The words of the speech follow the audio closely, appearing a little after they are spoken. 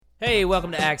Hey,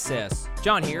 welcome to Access.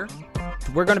 John here.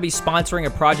 We're going to be sponsoring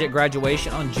a project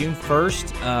graduation on June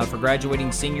 1st. For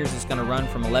graduating seniors, it's going to run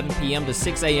from 11 p.m. to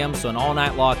 6 a.m., so an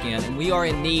all-night lock-in. And we are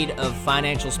in need of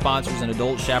financial sponsors and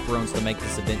adult chaperones to make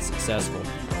this event successful.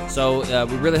 So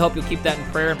we really hope you'll keep that in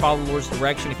prayer and follow the Lord's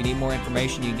direction. If you need more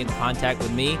information, you can get in contact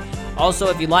with me. Also,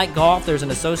 if you like golf, there's an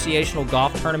associational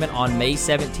golf tournament on May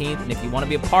 17th. And if you want to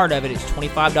be a part of it, it's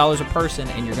 $25 a person,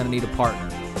 and you're going to need a partner.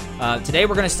 Today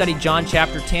we're going to study John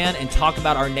chapter 10 and talk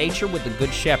about our nature with the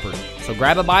Good Shepherd. So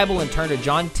grab a Bible and turn to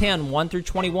John 10, 1 through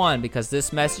 21, because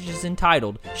this message is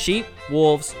entitled, Sheep,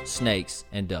 Wolves, Snakes,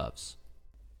 and Doves.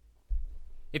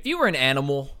 If you were an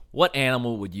animal, what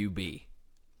animal would you be?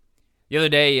 The other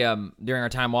day, during our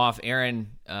time off,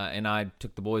 Erin and I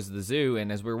took the boys to the zoo,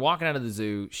 and as we were walking out of the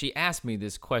zoo, she asked me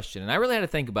this question, and I really had to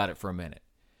think about it for a minute.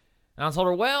 And I told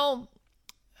her, well,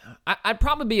 I'd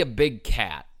probably be a big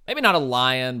cat. Maybe not a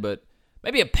lion, but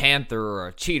maybe a panther or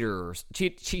a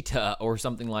cheetah or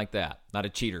something like that. Not a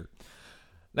cheater.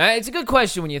 Now, it's a good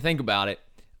question when you think about it.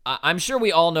 I'm sure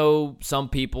we all know some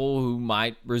people who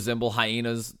might resemble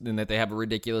hyenas in that they have a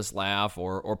ridiculous laugh,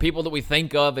 or people that we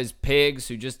think of as pigs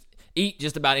who just eat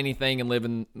just about anything and live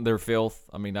in their filth.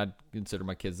 I mean, I'd consider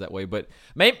my kids that way, but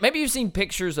maybe you've seen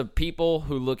pictures of people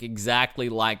who look exactly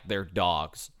like their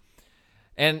dogs.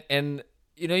 And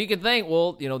you know, you can think,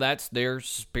 well, you know, that's their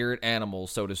spirit animal,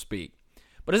 so to speak.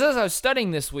 But as I was studying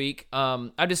this week,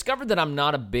 I discovered that I'm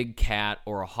not a big cat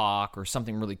or a hawk or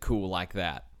something really cool like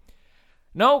that.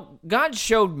 No, God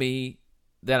showed me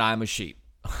that I'm a sheep.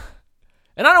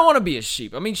 And I don't want to be a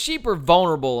sheep. I mean, sheep are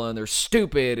vulnerable, and they're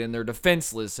stupid, and they're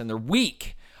defenseless, and they're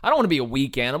weak. I don't want to be a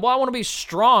weak animal. I want to be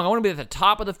strong. I want to be at the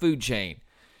top of the food chain.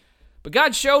 But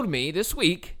God showed me this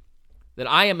week that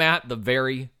I am at the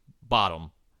very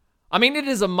bottom. I mean, it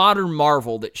is a modern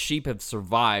marvel that sheep have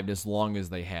survived as long as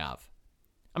they have.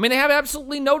 I mean, they have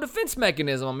absolutely no defense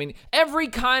mechanism. I mean, every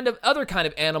other kind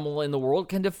of animal in the world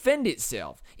can defend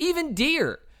itself. Even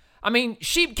deer. I mean,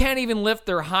 sheep can't even lift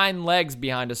their hind legs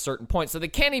behind a certain point, so they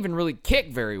can't even really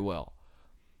kick very well.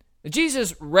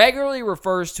 Jesus regularly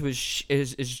refers to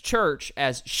his church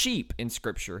as sheep in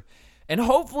Scripture, and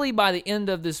hopefully by the end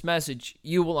of this message,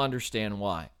 you will understand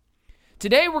why.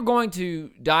 Today we're going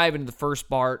to dive into the first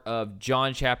part of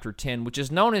John chapter 10, which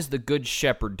is known as the Good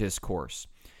Shepherd Discourse.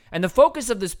 And the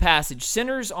focus of this passage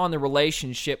centers on the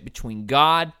relationship between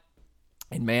God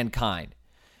and mankind.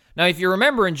 Now, if you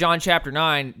remember in John chapter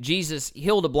 9, Jesus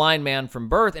healed a blind man from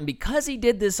birth, and because he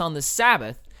did this on the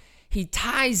Sabbath, he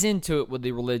ties into it with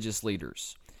the religious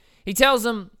leaders. He tells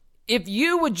them, if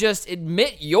you would just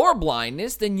admit your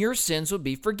blindness, then your sins would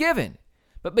be forgiven.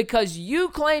 But because you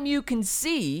claim you can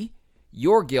see,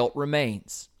 your guilt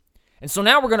remains. And so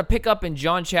now we're going to pick up in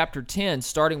John chapter 10,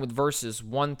 starting with verses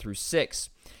 1 through 6.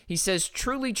 He says,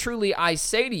 Truly, truly, I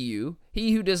say to you,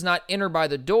 he who does not enter by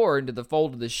the door into the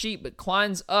fold of the sheep, but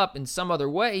climbs up in some other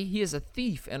way, he is a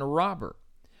thief and a robber.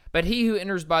 But he who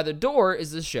enters by the door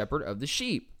is the shepherd of the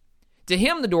sheep. To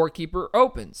him the doorkeeper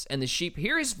opens, and the sheep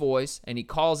hear his voice, and he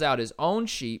calls out his own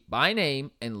sheep by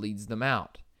name and leads them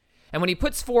out. And when he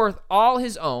puts forth all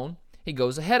his own, he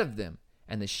goes ahead of them.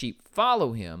 And the sheep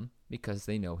follow him because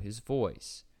they know his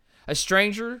voice. A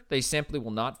stranger they simply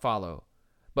will not follow,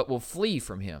 but will flee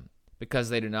from him because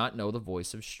they do not know the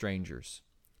voice of strangers.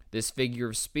 This figure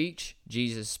of speech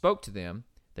Jesus spoke to them.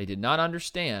 They did not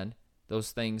understand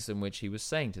those things in which he was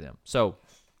saying to them. So,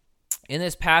 in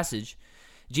this passage,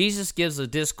 Jesus gives a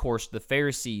discourse to the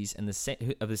Pharisees and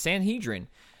of the Sanhedrin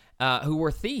who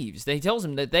were thieves. He tells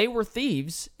them that they were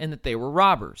thieves and that they were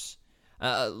robbers.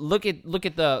 Look at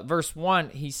the verse 1.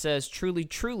 He says, Truly,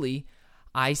 truly,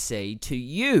 I say to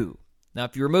you. Now,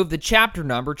 if you remove the chapter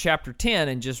number, chapter 10,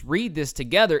 and just read this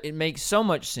together, it makes so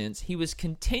much sense. He was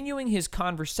continuing his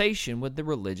conversation with the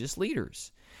religious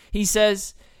leaders. He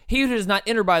says, he who does not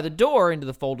enter by the door into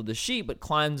the fold of the sheep, but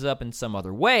climbs up in some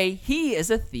other way, he is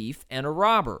a thief and a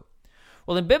robber.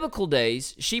 Well, in biblical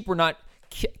days, sheep were not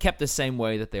kept the same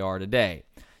way that they are today.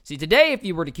 See, today, if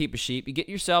you were to keep a sheep, you get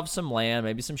yourself some lamb,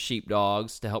 maybe some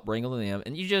sheepdogs to help wrangle them,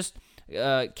 and you just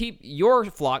keep your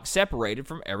flock separated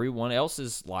from everyone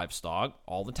else's livestock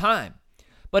all the time.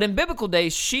 But in biblical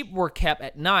days, sheep were kept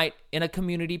at night in a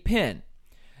community pen.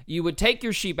 You would take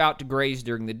your sheep out to graze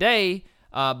during the day,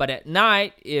 but at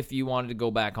night, if you wanted to go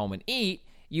back home and eat,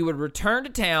 you would return to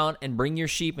town and bring your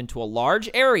sheep into a large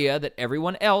area that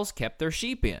everyone else kept their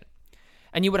sheep in.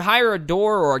 And you would hire a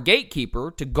door or a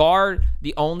gatekeeper to guard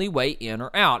the only way in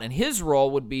or out. And his role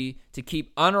would be to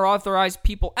keep unauthorized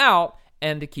people out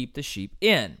and to keep the sheep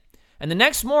in. And the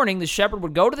next morning, the shepherd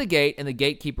would go to the gate, and the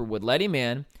gatekeeper would let him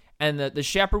in, and the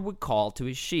shepherd would call to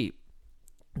his sheep.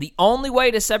 The only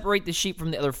way to separate the sheep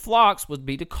from the other flocks would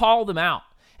be to call them out.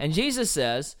 And Jesus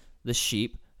says, the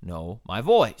sheep know my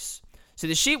voice. So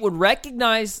the sheep would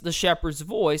recognize the shepherd's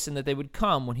voice and that they would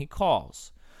come when he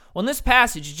calls. Well, in this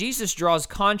passage, Jesus draws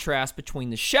contrast between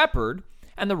the shepherd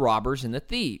and the robbers and the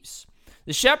thieves.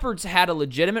 The shepherds had a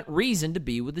legitimate reason to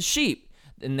be with the sheep,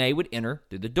 and they would enter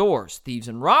through the doors. Thieves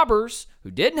and robbers, who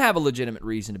didn't have a legitimate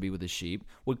reason to be with the sheep,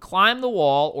 would climb the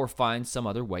wall or find some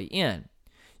other way in.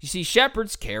 You see,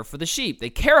 shepherds care for the sheep.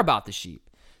 They care about the sheep.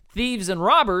 Thieves and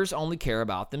robbers only care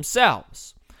about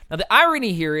themselves. Now, the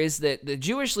irony here is that the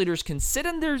Jewish leaders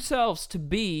considered themselves to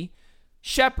be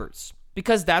shepherds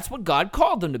because that's what God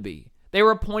called them to be. They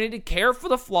were appointed to care for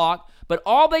the flock, but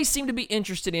all they seemed to be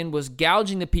interested in was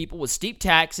gouging the people with steep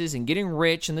taxes and getting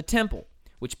rich in the temple,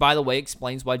 which, by the way,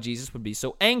 explains why Jesus would be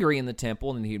so angry in the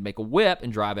temple and he'd make a whip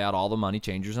and drive out all the money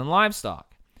changers and livestock.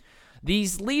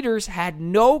 These leaders had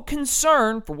no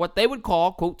concern for what they would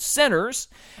call, quote, sinners,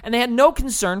 and they had no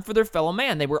concern for their fellow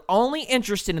man. They were only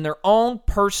interested in their own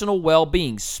personal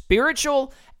well-being,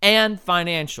 spiritual and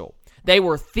financial. They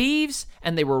were thieves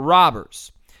and they were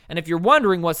robbers. And if you're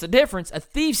wondering what's the difference, a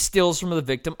thief steals from the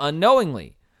victim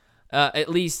unknowingly. At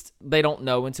least they don't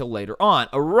know until later on.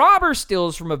 A robber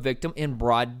steals from a victim in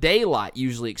broad daylight,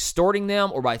 usually extorting them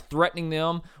or by threatening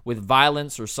them with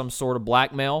violence or some sort of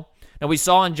blackmail. Now, we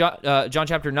saw in John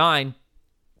chapter 9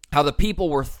 how the people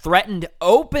were threatened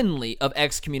openly of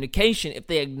excommunication if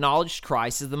they acknowledged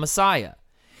Christ as the Messiah.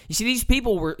 You see, these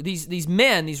people were, these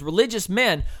men, these religious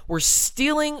men, were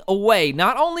stealing away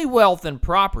not only wealth and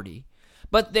property,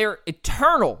 but their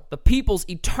the people's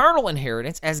eternal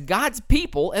inheritance as God's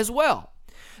people as well.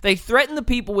 They threatened the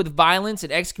people with violence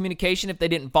and excommunication if they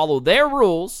didn't follow their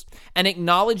rules and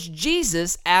acknowledge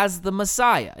Jesus as the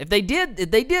Messiah. If they did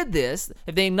this,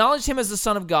 if they acknowledged him as the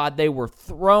Son of God, they were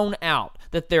thrown out,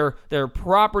 that their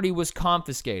property was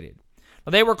confiscated.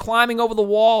 They were climbing over the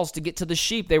walls to get to the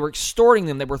sheep. They were extorting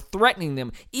them. They were threatening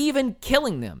them, even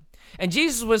killing them. And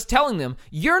Jesus was telling them,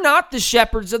 you're not the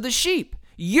shepherds of the sheep.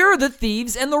 You're the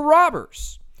thieves and the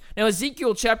robbers. Now,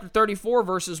 Ezekiel chapter 34,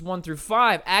 verses 1 through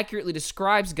 5, accurately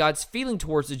describes God's feeling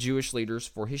towards the Jewish leaders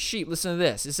for his sheep. Listen to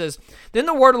this. It says, Then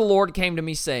the word of the Lord came to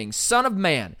me, saying, Son of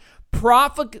man,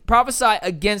 prophesy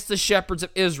against the shepherds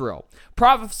of Israel.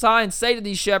 Prophesy and say to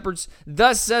these shepherds,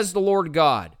 Thus says the Lord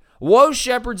God, Woe,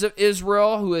 shepherds of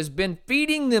Israel, who has been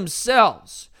feeding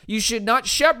themselves. Should you not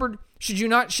shepherd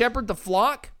the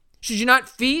flock? Should you not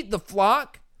feed the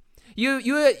flock? You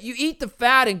eat the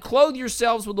fat and clothe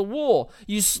yourselves with the wool.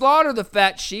 You slaughter the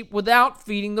fat sheep without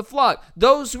feeding the flock.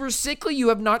 Those who are sickly you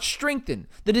have not strengthened.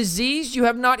 The diseased you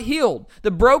have not healed.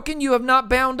 The broken you have not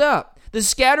bound up. The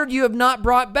scattered you have not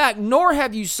brought back, nor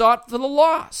have you sought for the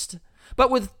lost.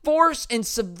 But with force and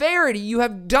severity you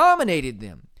have dominated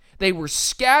them. They were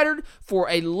scattered for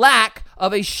a lack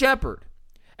of a shepherd.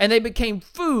 And they became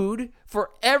food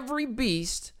for every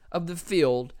beast of the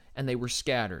field, and they were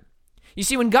scattered. You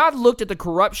see, when God looked at the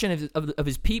corruption of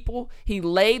his people, he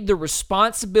laid the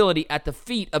responsibility at the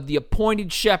feet of the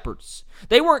appointed shepherds.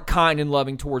 They weren't kind and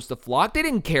loving towards the flock. They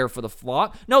didn't care for the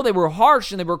flock. No, they were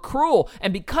harsh and they were cruel.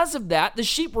 And because of that, the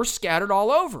sheep were scattered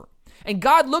all over. And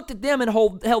God looked at them and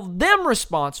held them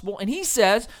responsible. And he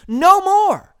says, no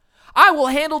more. I will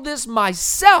handle this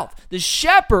myself. The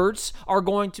shepherds are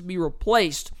going to be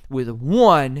replaced with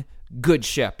one good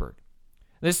shepherd.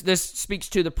 This speaks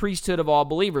to the priesthood of all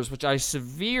believers, which I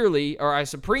supremely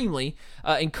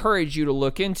encourage you to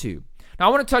look into. Now, I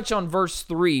want to touch on verse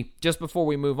 3 just before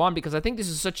we move on, because I think this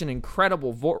is such an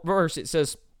incredible verse. It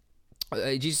says,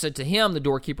 Jesus said to him, the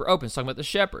doorkeeper opens, talking about the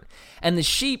shepherd. And the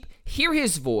sheep hear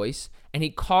his voice, and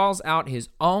he calls out his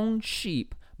own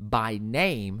sheep by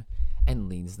name and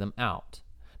leads them out.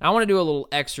 Now, I want to do a little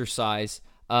exercise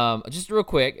just real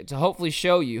quick, to hopefully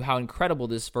show you how incredible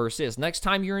this verse is. Next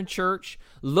time you're in church,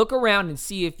 look around and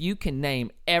see if you can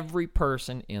name every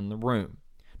person in the room.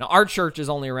 Now, our church is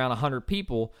only around 100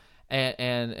 people,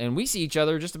 and we see each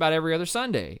other just about every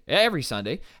Sunday.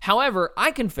 However,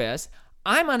 I confess,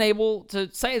 I'm unable to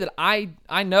say that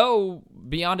I know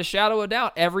beyond a shadow of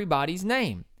doubt everybody's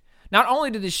name. Not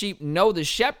only do the sheep know the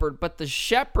shepherd, but the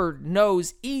shepherd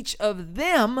knows each of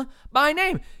them by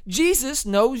name. Jesus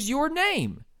knows your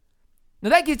name. Now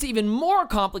that gets even more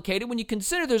complicated when you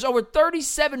consider there's over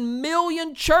 37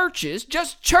 million churches,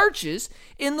 just churches,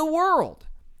 in the world.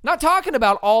 Not talking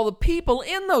about all the people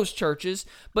in those churches,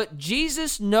 but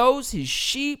Jesus knows his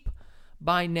sheep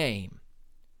by name.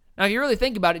 Now if you really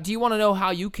think about it, do you want to know how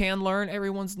you can learn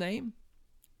everyone's name?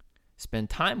 Spend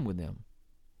time with them,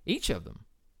 each of them,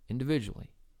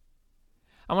 individually.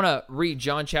 I want to read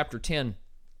John chapter 10,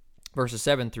 verses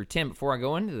 7 through 10. Before I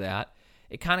go into that,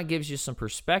 it kind of gives you some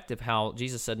perspective how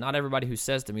Jesus said, not everybody who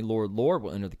says to me, Lord, Lord,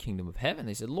 will enter the kingdom of heaven.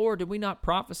 They said, Lord, did we not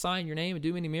prophesy in your name and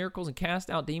do many miracles and cast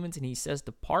out demons? And he says,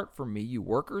 depart from me, you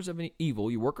workers of evil,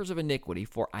 you workers of iniquity,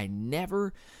 for I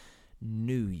never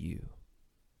knew you.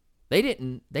 They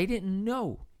didn't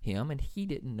know him, and he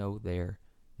didn't know their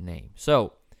name.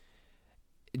 So,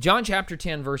 John chapter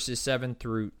 10, verses 7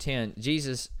 through 10,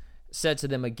 Jesus said to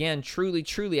them again, truly,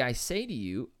 truly, I say to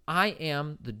you, I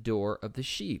am the door of the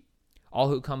sheep. All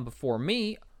who came before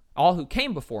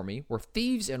me were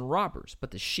thieves and robbers,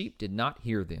 but the sheep did not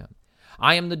hear them.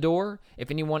 I am the door.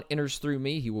 If anyone enters through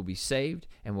me, he will be saved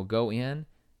and will go in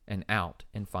and out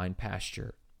and find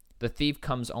pasture. The thief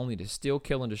comes only to steal,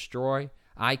 kill, and destroy.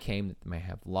 I came that they may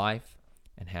have life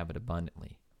and have it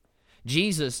abundantly.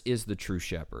 Jesus is the true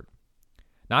shepherd.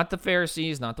 Not the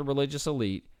Pharisees, not the religious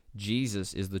elite.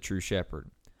 Jesus is the true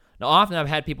shepherd. Now, often I've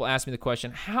had people ask me the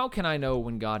question, how can I know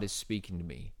when God is speaking to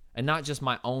me? And not just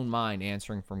my own mind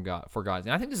answering for God.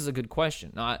 And I think this is a good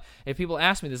question. Now, if people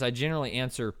ask me this, I generally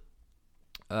answer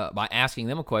by asking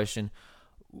them a question,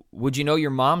 would you know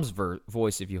your mom's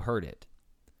voice if you heard it?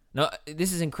 Now,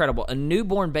 this is incredible. A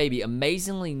newborn baby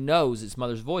amazingly knows its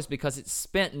mother's voice because it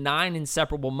spent 9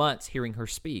 inseparable months hearing her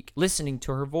speak, listening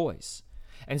to her voice.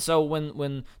 And so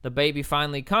when the baby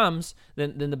finally comes,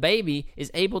 then the baby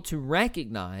is able to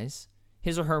recognize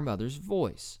his or her mother's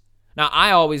voice. Now,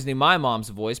 I always knew my mom's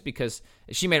voice because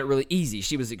she made it really easy.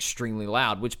 She was extremely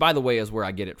loud, which, by the way, is where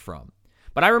I get it from.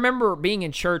 But I remember being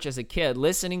in church as a kid,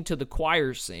 listening to the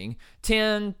choir sing,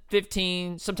 10,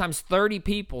 15, sometimes 30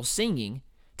 people singing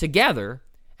together,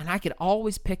 and I could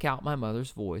always pick out my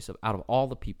mother's voice out of all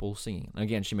the people singing.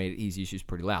 Again, she made it easy. She was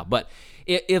pretty loud. But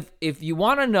if you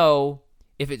want to know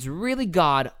if it's really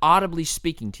God audibly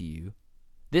speaking to you,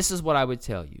 this is what I would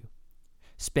tell you.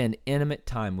 Spend intimate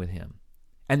time with him.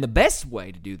 And the best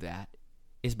way to do that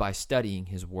is by studying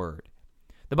his word.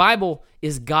 The Bible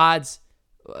is God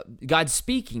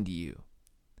speaking to you.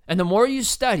 And the more you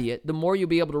study it, the more you'll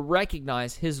be able to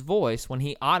recognize his voice when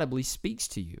he audibly speaks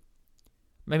to you.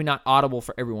 Maybe not audible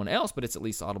for everyone else, but it's at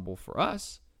least audible for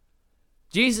us.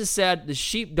 Jesus said the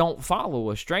sheep don't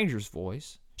follow a stranger's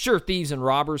voice. Sure, thieves and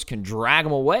robbers can drag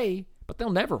them away, but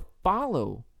they'll never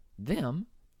follow them.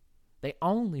 They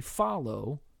only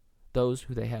follow those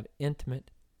who they have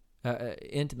intimate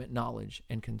knowledge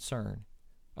and concern,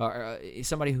 or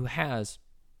somebody who has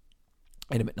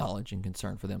intimate knowledge and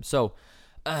concern for them. So,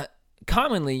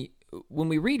 commonly, when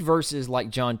we read verses like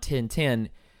John 10:10,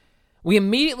 we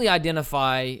immediately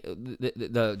identify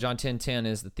the John 10:10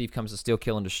 is the thief comes to steal,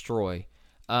 kill, and destroy.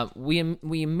 We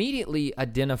immediately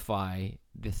identify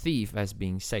the thief as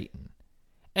being Satan,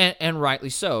 and rightly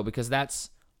so, because that's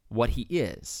what he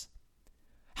is.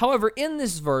 However, in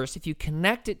this verse, if you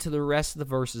connect it to the rest of the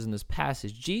verses in this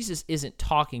passage, Jesus isn't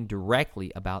talking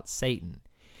directly about Satan.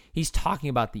 He's talking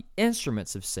about the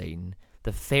instruments of Satan,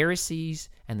 the Pharisees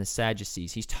and the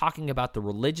Sadducees. He's talking about the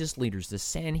religious leaders, the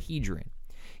Sanhedrin.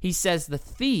 He says the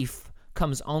thief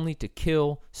comes only to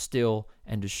kill, steal,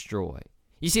 and destroy.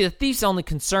 You see, the thief's only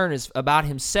concern is about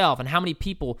himself and how many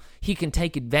people he can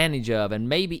take advantage of and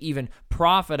maybe even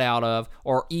profit out of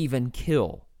or even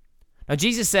kill. Now,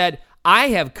 Jesus said, I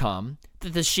have come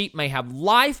that the sheep may have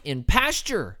life in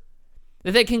pasture,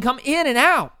 that they can come in and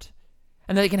out,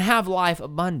 and that they can have life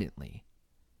abundantly.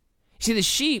 See, the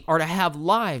sheep are to have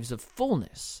lives of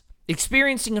fullness,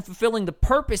 experiencing and fulfilling the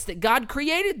purpose that God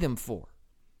created them for.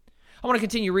 I want to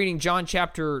continue reading John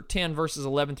chapter 10, verses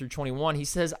 11 through 21. He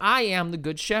says, I am the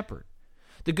good shepherd.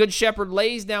 The good shepherd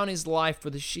lays down his life for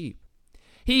the sheep.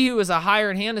 He who is a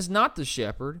hired hand is not the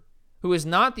shepherd, who is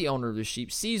not the owner of the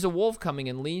sheep, sees a wolf coming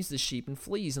and leaves the sheep and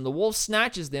flees, and the wolf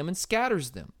snatches them and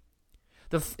scatters them.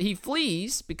 He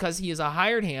flees because he is a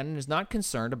hired hand and is not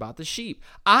concerned about the sheep.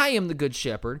 I am the good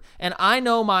shepherd, and I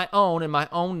know my own, and my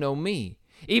own know me.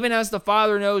 Even as the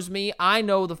Father knows me, I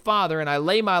know the Father, and I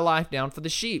lay my life down for the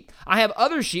sheep. I have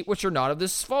other sheep which are not of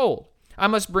this fold. I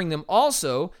must bring them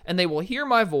also, and they will hear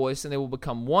my voice, and they will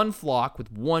become one flock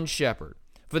with one shepherd.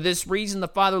 For this reason the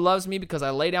Father loves me, because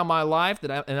I lay down my life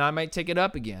and I might take it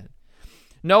up again.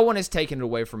 No one has taken it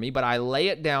away from me, but I lay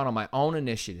it down on my own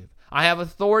initiative. I have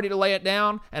authority to lay it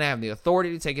down, and I have the authority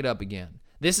to take it up again.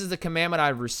 This is the commandment I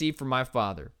have received from my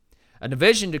Father. A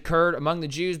division occurred among the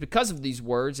Jews because of these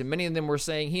words, and many of them were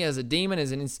saying, he has a demon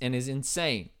and is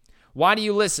insane. Why do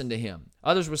you listen to him?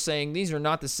 Others were saying, these are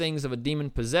not the sayings of a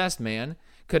demon-possessed man.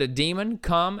 Could a demon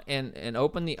come and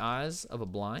open the eyes of a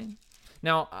blind?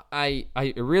 Now, I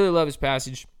really love this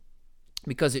passage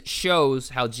because it shows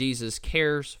how Jesus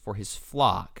cares for his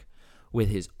flock with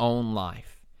his own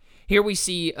life. Here we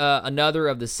see another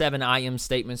of the 7 I am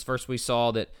statements. First we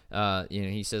saw that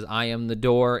he says, I am the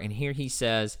door, and here he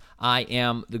says, I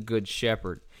am the good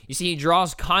shepherd. You see, he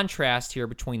draws contrast here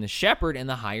between the shepherd and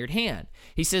the hired hand.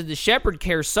 He says the shepherd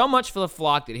cares so much for the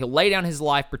flock that he'll lay down his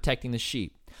life protecting the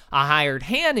sheep. A hired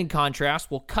hand, in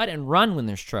contrast, will cut and run when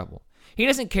there's trouble. He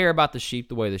doesn't care about the sheep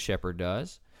the way the shepherd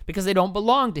does because they don't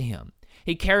belong to him.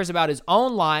 He cares about his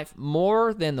own life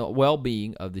more than the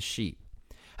well-being of the sheep.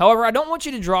 However, I don't want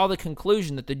you to draw the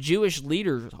conclusion that the Jewish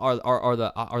leaders are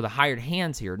the hired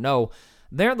hands here. No,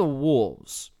 they're the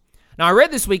wolves. Now, I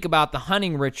read this week about the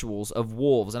hunting rituals of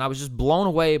wolves, and I was just blown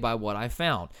away by what I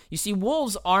found. You see,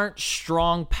 wolves aren't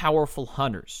strong, powerful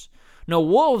hunters. No,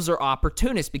 wolves are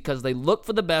opportunists because they look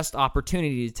for the best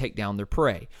opportunity to take down their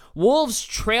prey. Wolves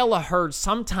trail a herd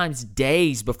sometimes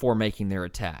days before making their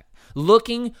attack,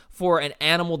 looking for an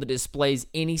animal that displays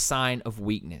any sign of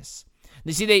weakness.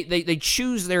 You see, they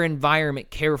choose their environment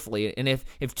carefully, and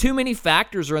if too many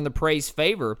factors are in the prey's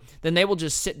favor, then they will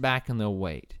just sit back and they'll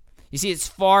wait. You see, it's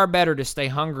far better to stay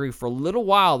hungry for a little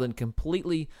while than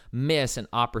completely miss an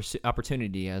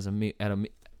opportunity at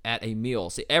a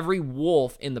meal. See, every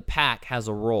wolf in the pack has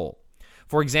a role.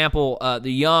 For example,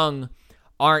 the young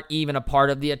aren't even a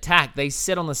part of the attack. They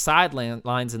sit on the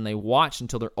sidelines and they watch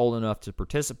until they're old enough to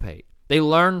participate. They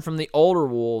learn from the older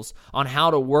wolves on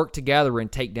how to work together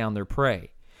and take down their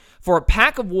prey. For a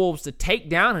pack of wolves to take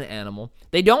down an animal,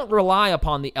 they don't rely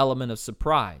upon the element of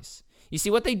surprise. You see,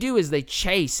 what they do is they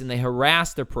chase and they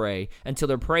harass their prey until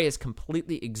their prey is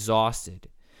completely exhausted.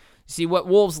 You see, what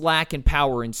wolves lack in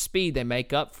power and speed, they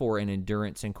make up for in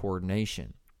endurance and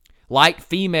coordination. Like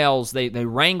females, they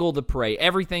wrangle the prey.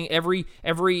 Every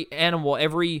animal,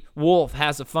 every wolf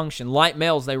has a function. Like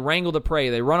males, they wrangle the prey.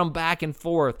 They run them back and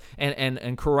forth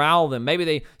and corral them. Maybe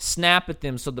they snap at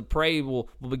them so the prey will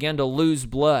begin to lose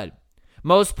blood.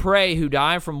 Most prey who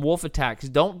die from wolf attacks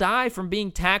don't die from being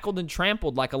tackled and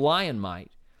trampled like a lion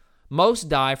might. Most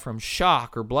die from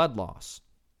shock or blood loss.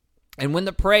 And when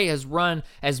the prey has run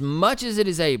as much as it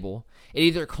is able, it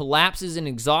either collapses in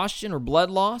exhaustion or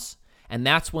blood loss, and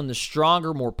that's when the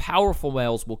stronger, more powerful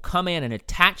males will come in and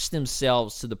attach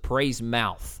themselves to the prey's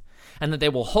mouth, and that they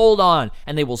will hold on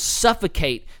and they will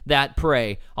suffocate that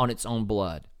prey on its own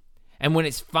blood. And when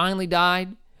it's finally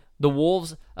died, the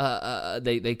wolves,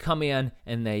 they come in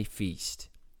and they feast.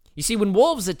 You see, when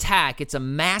wolves attack, it's a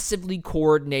massively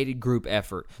coordinated group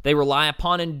effort. They rely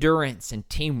upon endurance and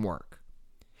teamwork.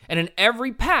 And in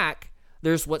every pack,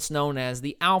 there's what's known as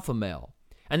the alpha male.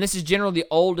 And this is generally the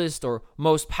oldest or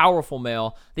most powerful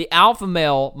male. The alpha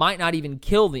male might not even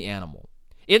kill the animal.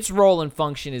 Its role and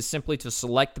function is simply to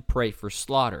select the prey for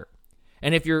slaughter.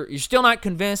 And if you're still not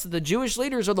convinced that the Jewish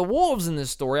leaders are the wolves in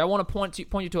this story, I want to point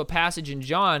you to a passage in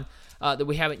John that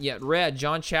we haven't yet read.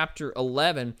 John chapter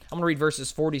 11. I'm going to read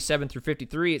verses 47 through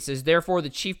 53. It says, Therefore the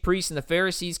chief priests and the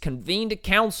Pharisees convened a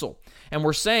council and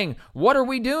were saying, What are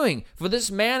we doing? For this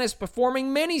man is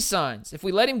performing many signs. If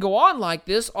we let him go on like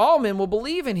this, all men will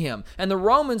believe in him, and the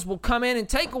Romans will come in and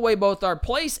take away both our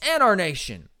place and our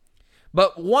nation.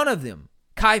 But one of them,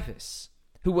 Caiaphas,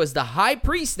 who was the high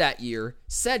priest that year,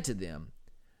 said to them,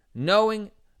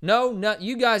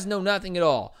 you guys know nothing at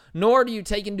all, nor do you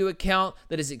take into account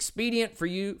that it is expedient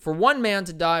for one man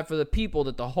to die for the people,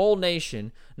 that the whole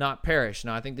nation not perish.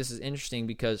 Now, I think this is interesting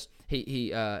because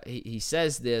he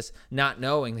says this not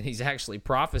knowing that he's actually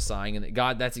prophesying, and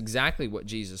that that's exactly what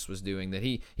Jesus was doing, that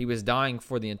he was dying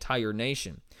for the entire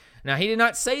nation. Now, he did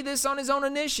not say this on his own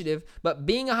initiative, but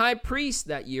being a high priest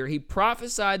that year, he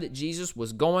prophesied that Jesus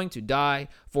was going to die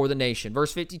for the nation.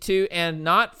 Verse 52, and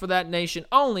not for that nation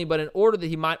only, but in order that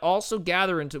he might also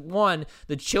gather into one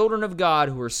the children of God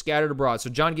who are scattered abroad. So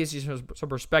John gives you some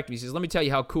perspective. He says, let me tell you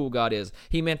how cool God is.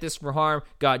 He meant this for harm.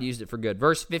 God used it for good.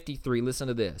 Verse 53, listen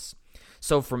to this.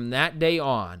 So from that day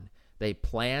on, they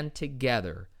planned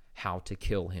together how to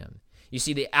kill him. You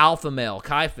see, the alpha male,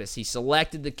 Caiaphas, he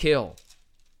selected the kill.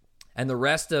 And the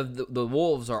rest of the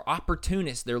wolves are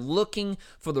opportunists. They're looking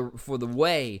for the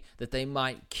way that they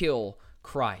might kill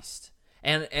Christ.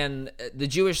 And the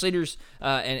Jewish leaders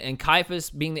and Caiaphas,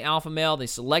 being the alpha male, they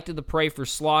selected the prey for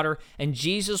slaughter. And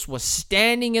Jesus was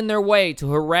standing in their way to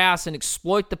harass and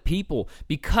exploit the people.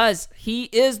 Because he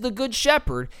is the good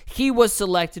shepherd, he was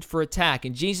selected for attack.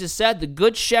 And Jesus said, the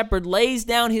good shepherd lays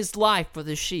down his life for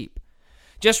the sheep.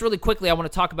 Just really quickly, I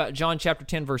want to talk about John chapter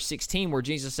 10, verse 16, where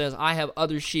Jesus says, I have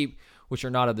other sheep which are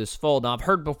not of this fold. Now, I've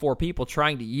heard before people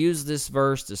trying to use this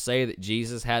verse to say that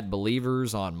Jesus had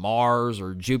believers on Mars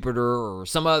or Jupiter or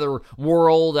some other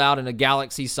world out in a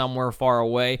galaxy somewhere far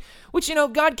away, which,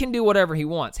 God can do whatever he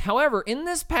wants. However, in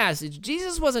this passage,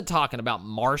 Jesus wasn't talking about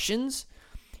Martians.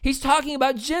 He's talking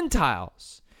about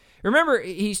Gentiles. Remember,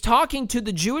 he's talking to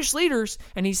the Jewish leaders,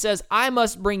 and he says, I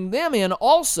must bring them in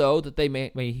also, that they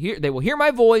will hear my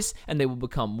voice, and they will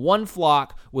become one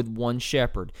flock with one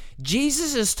shepherd.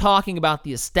 Jesus is talking about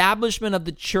the establishment of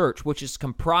the church, which is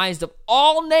comprised of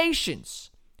all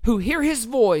nations who hear his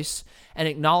voice and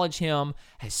acknowledge him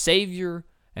as Savior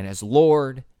and as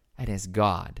Lord and as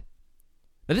God.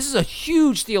 Now, this is a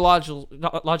huge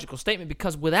theological statement,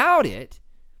 because without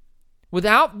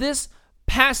this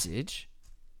passage,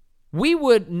 we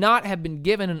would not have been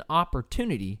given an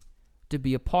opportunity to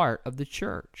be a part of the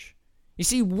church. You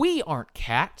see, we aren't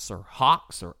cats or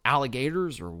hawks or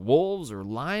alligators or wolves or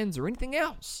lions or anything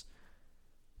else.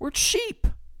 We're sheep.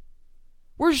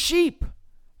 We're sheep.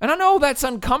 And I know that's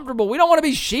uncomfortable. We don't want to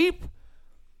be sheep.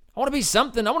 I want to be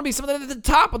something at the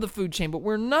top of the food chain, but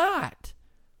we're not.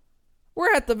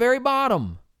 We're at the very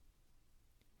bottom.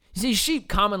 You see, sheep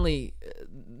commonly,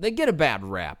 they get a bad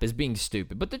rap as being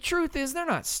stupid, but the truth is they're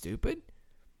not stupid.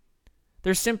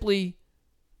 They're simply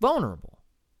vulnerable.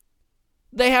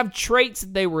 They have traits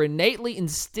that they were innately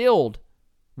instilled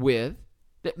with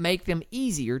that make them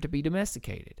easier to be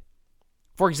domesticated.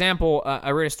 For example, I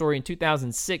read a story in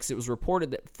 2006. It was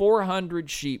reported that 400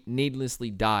 sheep needlessly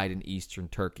died in eastern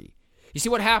Turkey. You see,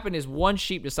 what happened is one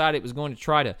sheep decided it was going to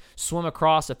try to swim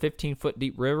across a 15-foot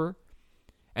deep river,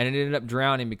 and it ended up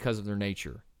drowning because of their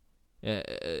nature.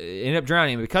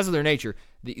 Because of their nature,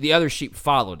 the other sheep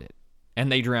followed it, and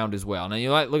they drowned as well. Now,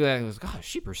 you look at that and go, God,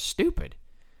 sheep are stupid.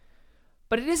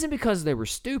 But it isn't because they were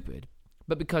stupid,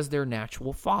 but because they're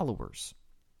natural followers.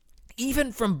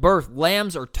 Even from birth,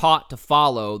 lambs are taught to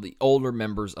follow the older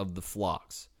members of the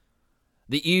flocks.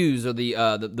 The ewes or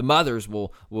the mothers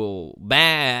will baa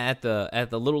at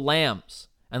the little lambs,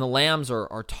 and the lambs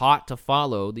are taught to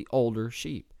follow the older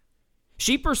sheep.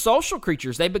 Sheep are social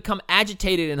creatures. They become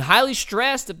agitated and highly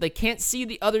stressed if they can't see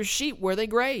the other sheep where they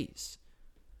graze.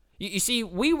 You see,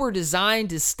 we were designed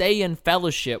to stay in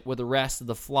fellowship with the rest of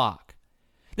the flock.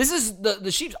 This is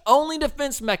the sheep's only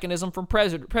defense mechanism from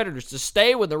predators, to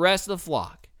stay with the rest of the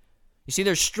flock. You see,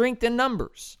 there's strength in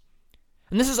numbers.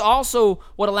 And this is also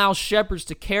what allows shepherds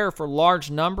to care for large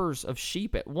numbers of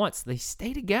sheep at once. They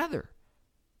stay together.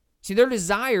 See, their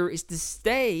desire is to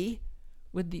stay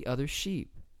with the other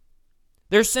sheep.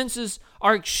 Their senses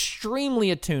are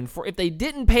extremely attuned, for if they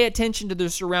didn't pay attention to their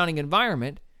surrounding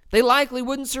environment, they likely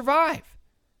wouldn't survive.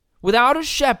 Without a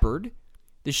shepherd,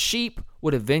 the sheep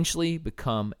would eventually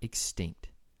become extinct.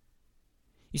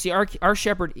 You see, our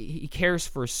shepherd, he cares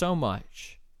for so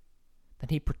much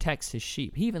that he protects his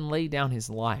sheep. He even laid down his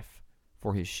life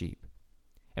for his sheep.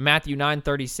 In Matthew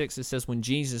 9:36, it says, when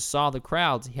Jesus saw the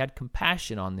crowds, he had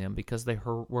compassion on them because they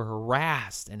were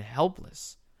harassed and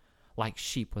helpless, like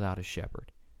sheep without a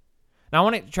shepherd. Now, I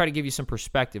want to try to give you some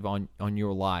perspective on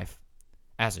your life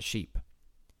as a sheep.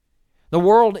 The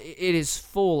world, it is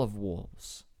full of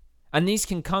wolves, and these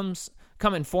can come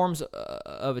in forms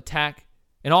of attack,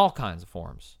 in all kinds of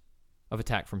forms of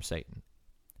attack from Satan.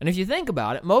 And if you think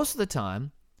about it, most of the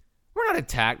time, we're not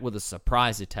attacked with a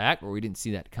surprise attack where we didn't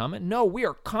see that coming. No, we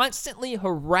are constantly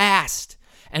harassed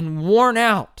and worn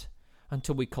out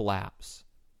until we collapse.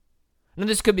 Now,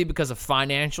 this could be because of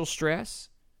financial stress,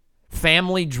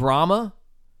 family drama,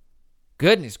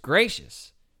 goodness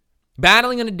gracious,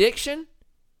 battling an addiction,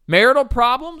 marital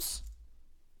problems,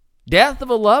 death of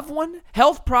a loved one,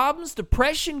 health problems,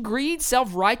 depression, greed,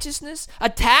 self-righteousness,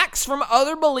 attacks from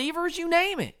other believers, you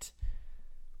name it.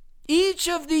 Each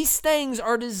of these things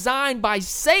are designed by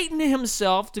Satan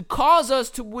himself to cause us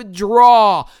to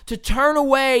withdraw, to turn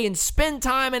away and spend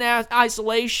time in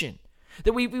isolation.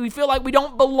 That we feel like we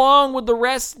don't belong with the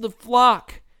rest of the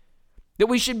flock. That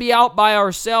we should be out by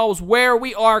ourselves where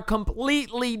we are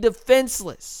completely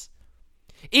defenseless.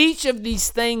 Each of these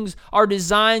things are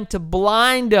designed to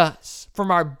blind us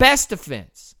from our best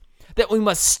defense. That we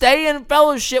must stay in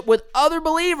fellowship with other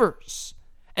believers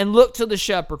and look to the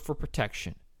shepherd for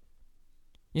protection.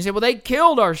 You say, well, they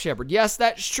killed our shepherd. Yes,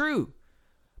 that's true.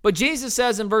 But Jesus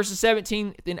says in verses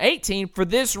 17 and 18, for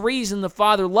this reason the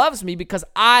Father loves me, because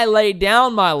I lay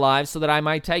down my life so that I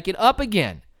might take it up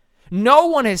again. No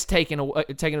one has taken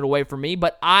it away from me,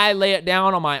 but I lay it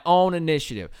down on my own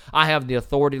initiative. I have the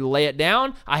authority to lay it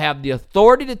down. I have the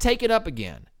authority to take it up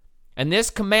again. And this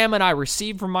commandment I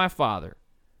received from my Father.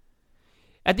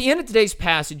 At the end of today's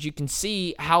passage, you can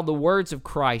see how the words of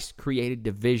Christ created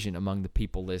division among the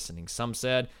people listening. Some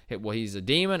said, well, he's a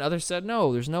demon. Others said,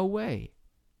 no, there's no way.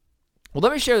 Well,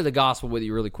 let me share the gospel with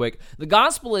you really quick. The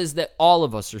gospel is that all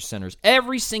of us are sinners.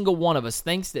 Every single one of us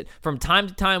thinks that from time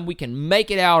to time we can make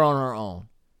it out on our own.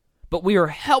 But we are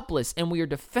helpless and we are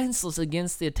defenseless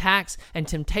against the attacks and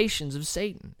temptations of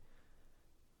Satan.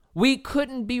 We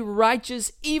couldn't be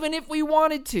righteous even if we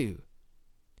wanted to.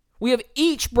 We have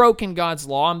each broken God's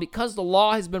law, and because the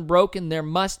law has been broken, there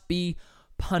must be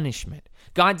punishment.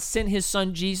 God sent his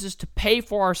son Jesus to pay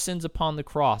for our sins upon the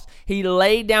cross. He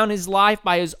laid down his life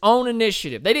by his own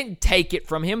initiative. They didn't take it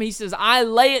from him. He says, I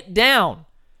lay it down.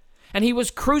 And he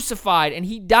was crucified and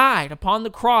he died upon the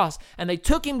cross. And they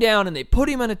took him down and they put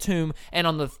him in a tomb. And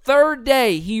on the third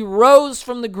day, he rose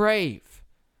from the grave.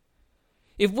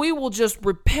 If we will just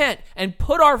repent and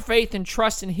put our faith and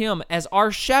trust in him as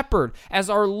our shepherd, as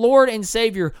our Lord and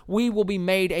Savior, we will be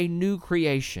made a new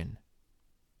creation.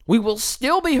 We will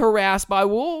still be harassed by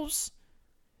wolves.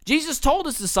 Jesus told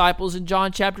his disciples in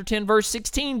John chapter 10, verse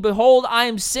 16, Behold, I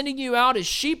am sending you out as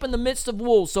sheep in the midst of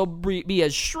wolves, so be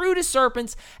as shrewd as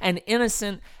serpents and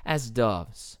innocent as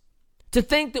doves. To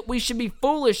think that we should be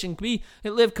foolish and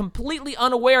live completely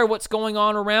unaware of what's going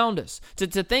on around us. To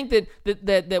think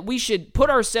that we should put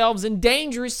ourselves in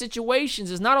dangerous situations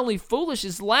is not only foolish,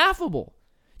 it's laughable.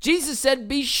 Jesus said,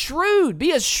 be shrewd.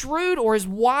 Be as shrewd or as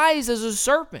wise as a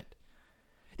serpent.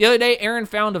 The other day, Erin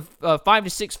found a 5 to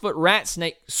 6 foot rat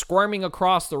snake squirming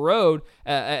across the road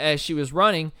as she was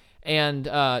running, and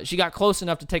she got close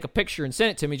enough to take a picture and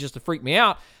send it to me just to freak me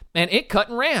out, and it cut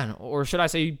and ran, or should I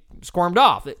say squirmed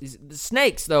off. The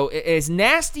snakes, though, as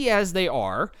nasty as they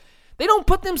are, they don't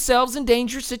put themselves in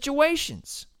dangerous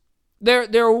situations.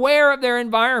 They're aware of their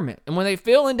environment, and when they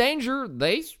feel in danger,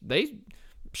 they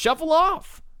shuffle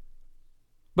off.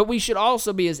 But we should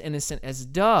also be as innocent as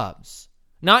doves.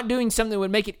 Not doing something that would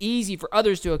make it easy for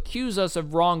others to accuse us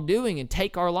of wrongdoing and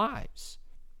take our lives.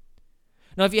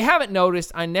 Now, if you haven't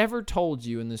noticed, I never told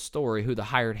you in this story who the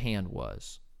hired hand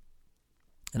was.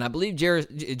 And I believe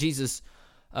Jesus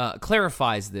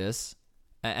clarifies this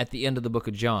at the end of the book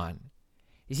of John.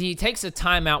 You see, he takes a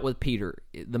time out with Peter,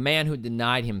 the man who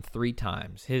denied him 3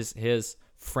 times, his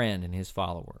friend and his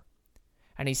follower.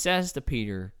 And he says to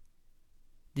Peter,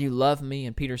 do you love me?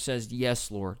 And Peter says,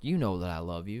 yes, Lord, you know that I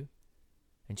love you.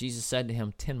 And Jesus said to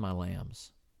him, tend my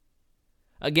lambs.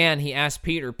 Again, he asked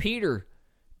Peter, Peter,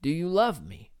 do you love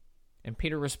me? And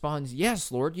Peter responds,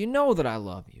 yes, Lord, you know that I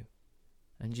love you.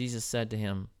 And Jesus said to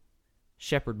him,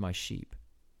 shepherd my sheep.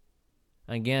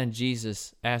 Again,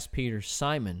 Jesus asked Peter,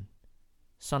 Simon,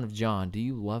 son of John, do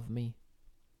you love me?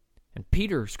 And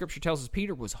Peter, Scripture tells us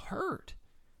Peter was hurt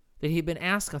that he had been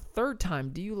asked a 3rd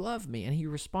time, do you love me? And he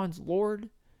responds, Lord,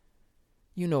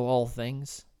 you know all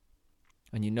things.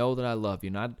 And you know that I love you.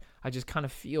 And I just kind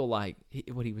of feel like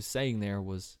what he was saying there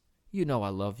was, you know I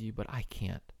love you, but I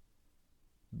can't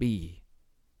be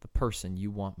the person you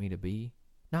want me to be.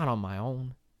 Not on my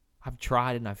own. I've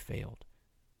tried and I've failed.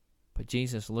 But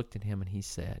Jesus looked at him and he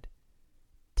said,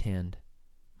 tend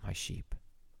my sheep.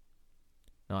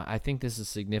 Now, I think this is a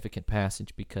significant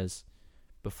passage because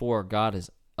before God is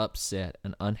upset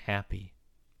and unhappy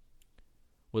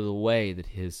with the way that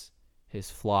his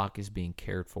flock is being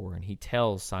cared for. And he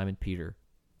tells Simon Peter,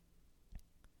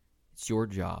 it's your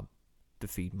job to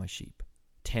feed my sheep,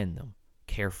 tend them,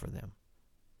 care for them.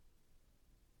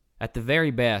 At the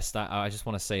very best, I just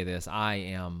want to say this, I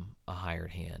am a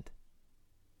hired hand.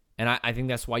 And I think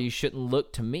that's why you shouldn't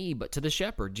look to me, but to the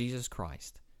shepherd, Jesus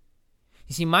Christ.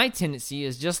 You see, my tendency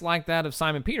is just like that of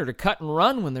Simon Peter, to cut and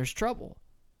run when there's trouble.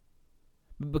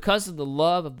 But because of the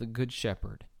love of the good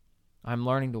shepherd, I'm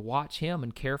learning to watch him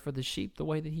and care for the sheep the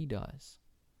way that he does.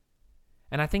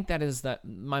 And I think that is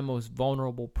my most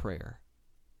vulnerable prayer.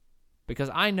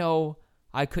 Because I know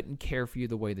I couldn't care for you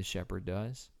the way the shepherd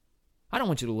does. I don't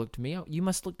want you to look to me. You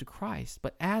must look to Christ.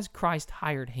 But as Christ's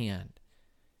hired hand,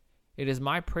 it is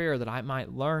my prayer that I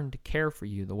might learn to care for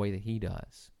you the way that he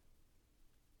does.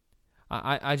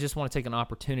 I just want to take an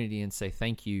opportunity and say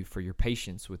thank you for your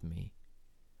patience with me.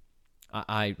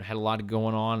 I had a lot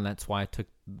going on, and that's why I took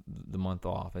the month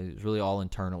off. It was really all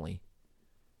internally.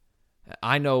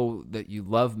 I know that you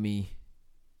love me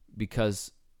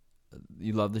because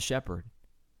you love the shepherd.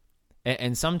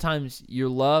 And sometimes your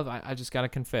love, I just got to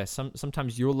confess,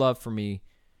 sometimes your love for me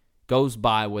goes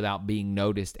by without being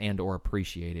noticed and or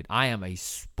appreciated. I am a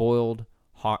spoiled,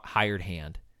 hired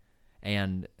hand.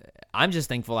 And I'm just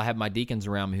thankful I have my deacons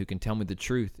around me who can tell me the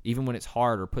truth, even when it's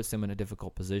hard or puts them in a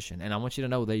difficult position. And I want you to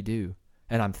know they do,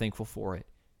 and I'm thankful for it.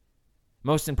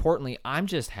 Most importantly, I'm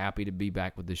just happy to be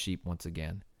back with the sheep once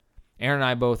again. Erin and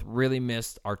I both really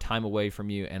missed our time away from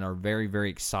you and are very,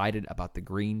 very excited about the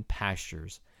green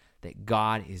pastures that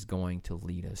God is going to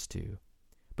lead us to,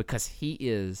 because he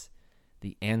is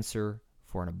the answer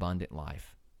for an abundant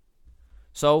life.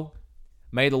 So,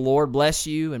 may the Lord bless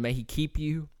you and may he keep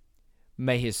you.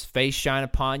 May his face shine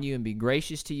upon you and be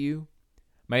gracious to you.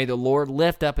 May the Lord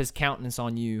lift up his countenance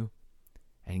on you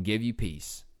and give you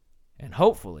peace. And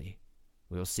hopefully,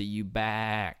 we'll see you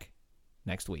back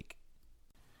next week.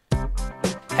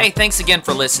 Hey, thanks again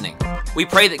for listening. We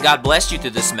pray that God blessed you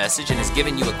through this message and has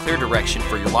given you a clear direction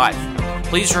for your life.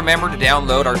 Please remember to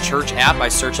download our church app by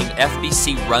searching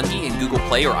FBC Runge in Google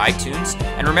Play or iTunes,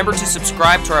 and remember to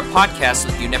subscribe to our podcast so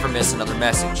that you never miss another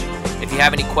message. If you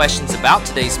have any questions about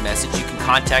today's message, you can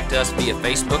contact us via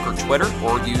Facebook or Twitter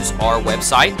or use our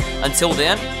website. Until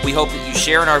then, we hope that you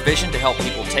share in our vision to help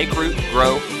people take root,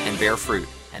 grow, and bear fruit.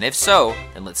 And if so,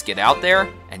 then let's get out there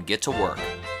and get to work.